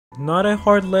Not a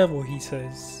hard level, he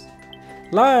says.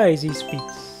 Lies, he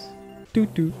speaks. Do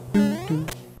do do do.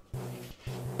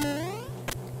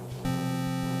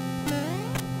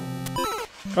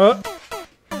 Oh.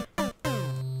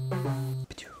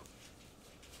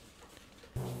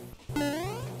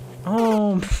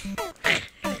 Oh.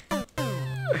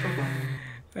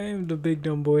 I am the big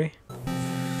dumb boy.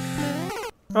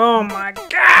 Oh my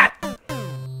god!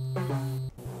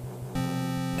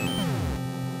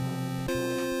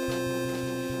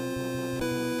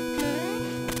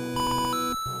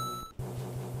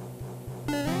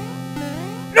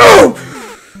 No!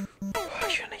 I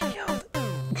shouldn't have yelled.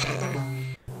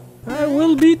 I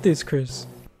will beat this, Chris.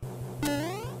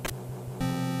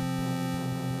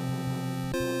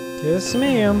 Yes,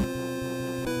 ma'am.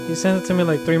 He sent it to me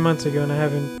like 3 months ago and I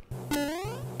haven't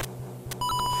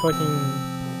fucking...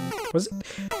 Was it?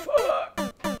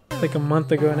 Fuck! Like a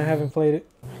month ago and I haven't played it.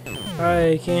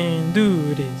 I can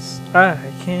do this. I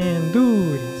can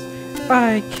do this.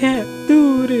 I can't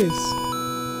do this.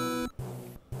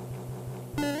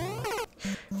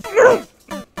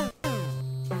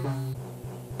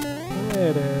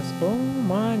 That ass. Oh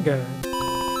my god.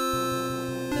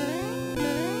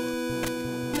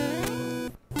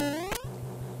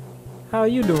 How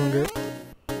you doing, girl?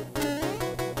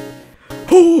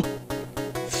 Oh!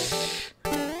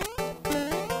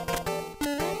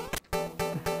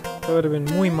 That would have been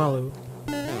muy malo.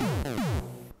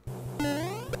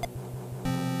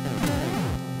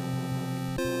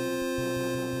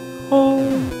 Oh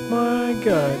my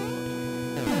god.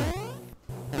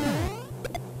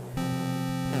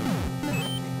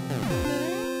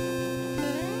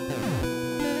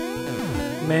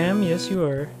 Ma'am, yes you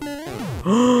are.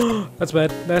 That's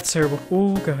bad. That's terrible.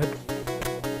 Oh god.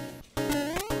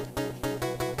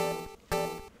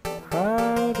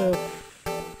 How the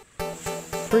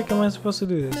freak am I supposed to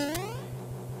do this?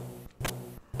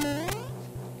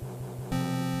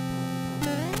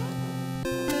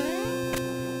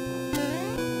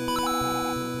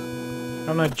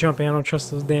 I'm not jumping. I don't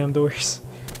trust those damn doors.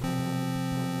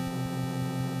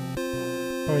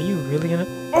 Are you really gonna...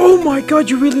 Oh my god,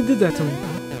 you really did that to me.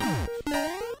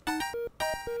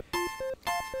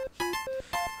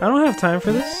 I don't have time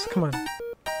for this. Come on.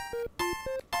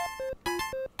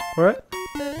 What?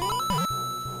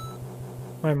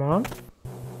 My mom?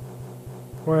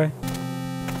 Why?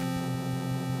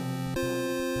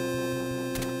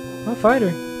 I'll fight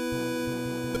her.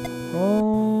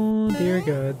 Oh dear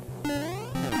god.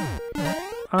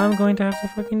 I'm going to have to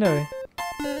fucking die.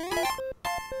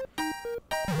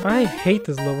 I hate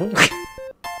this level.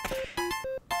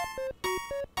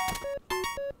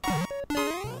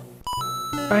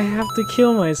 I have to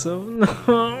kill myself. No.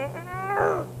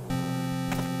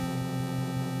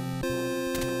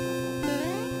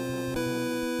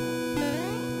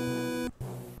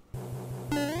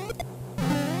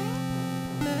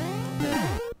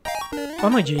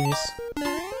 I'm a genius.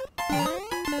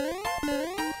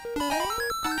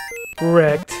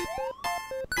 Wrecked.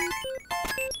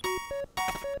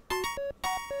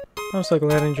 I'm so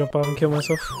glad I didn't jump off and kill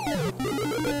myself.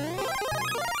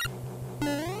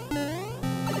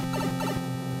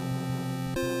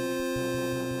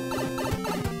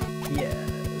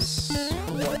 Yes.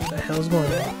 What the hell's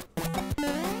going on?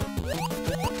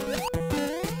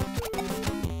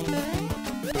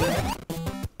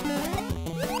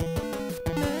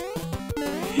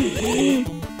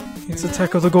 It's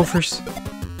attack of the gophers.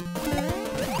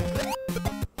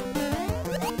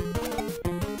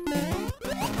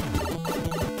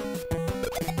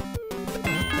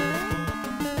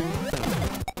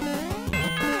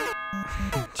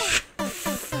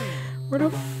 Where the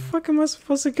fuck am I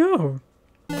supposed to go?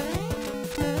 You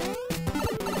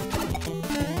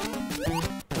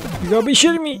gotta be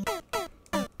shitting me!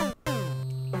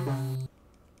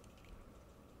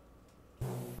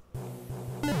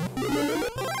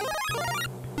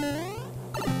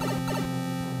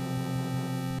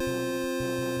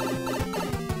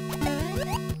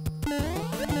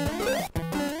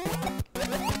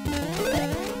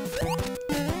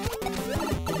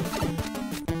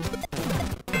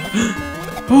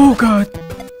 Oh god!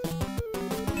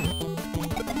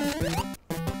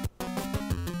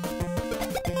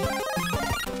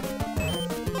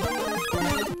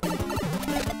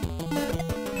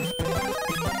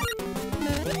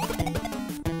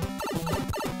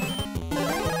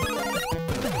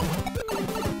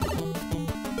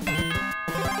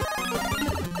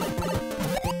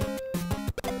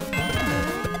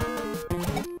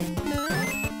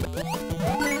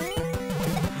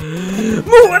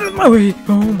 Move out of my way!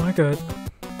 Oh my god.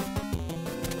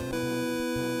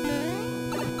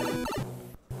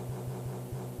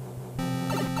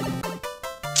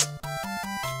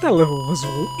 That level was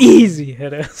easy,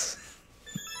 headass.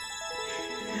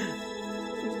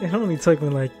 It only took me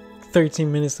like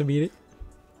 13 minutes to beat it.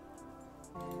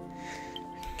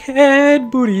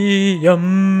 Cat booty,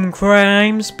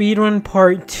 crime speedrun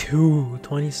part 2.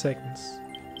 20 seconds.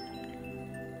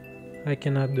 I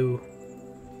cannot do.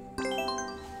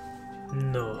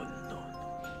 No.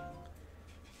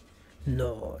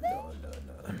 No,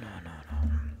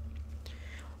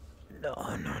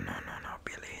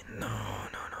 Billy. No.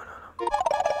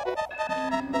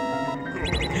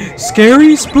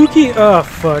 Scary, spooky. Oh,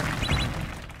 fuck.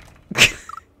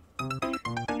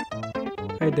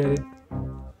 I did it.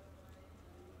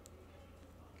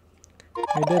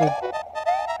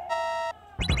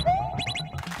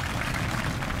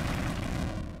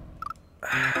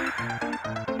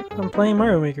 I'm playing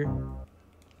Mario Maker.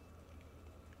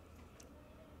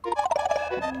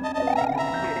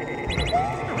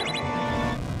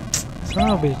 Son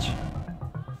of a bitch.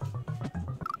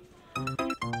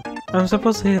 I'm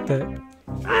supposed to hit that.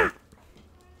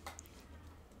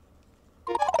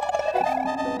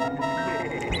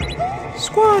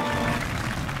 Squad!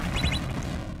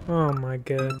 Oh my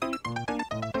god.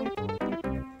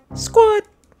 Squad!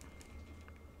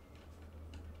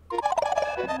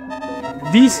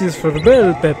 This is for the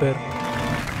bell pepper.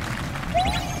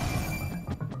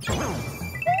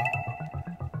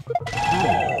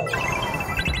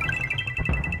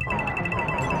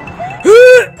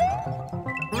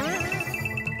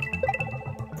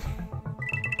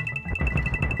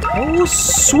 Oh,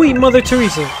 sweet Mother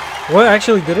Teresa. What,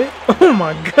 actually did it? Oh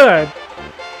my god.